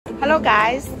Hello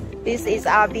guys, this is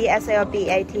our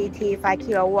BSLBATT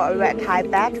 5KWh red type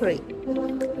battery.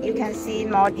 You can see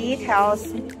more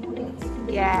details.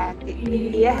 Yeah,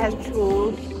 here has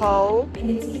 2 holes,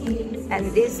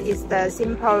 and this is the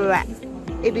simple rack.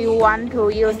 If you want to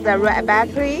use the red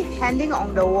battery hanging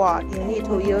on the wall, you need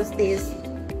to use this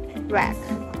rack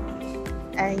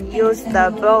and use the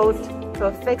bolt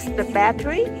to fix the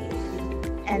battery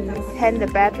and hang the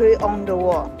battery on the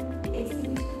wall.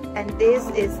 And this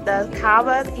is the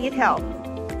cover detail,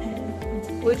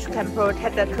 which can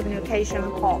protect the communication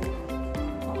port.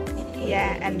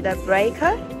 Yeah, and the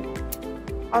breaker.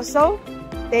 Also,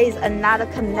 there is another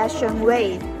connection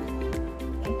way.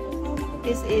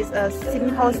 This is a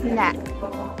simple snap.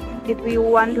 If we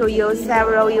want to use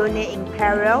several units in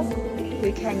parallel,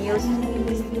 we can use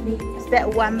step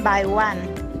 1 by 1.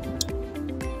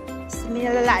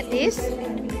 Similar like this.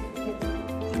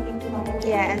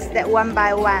 Yeah, and step 1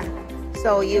 by 1.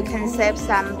 So you can save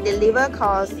some delivery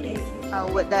costs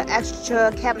with the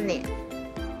extra cabinet.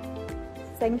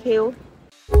 Thank you.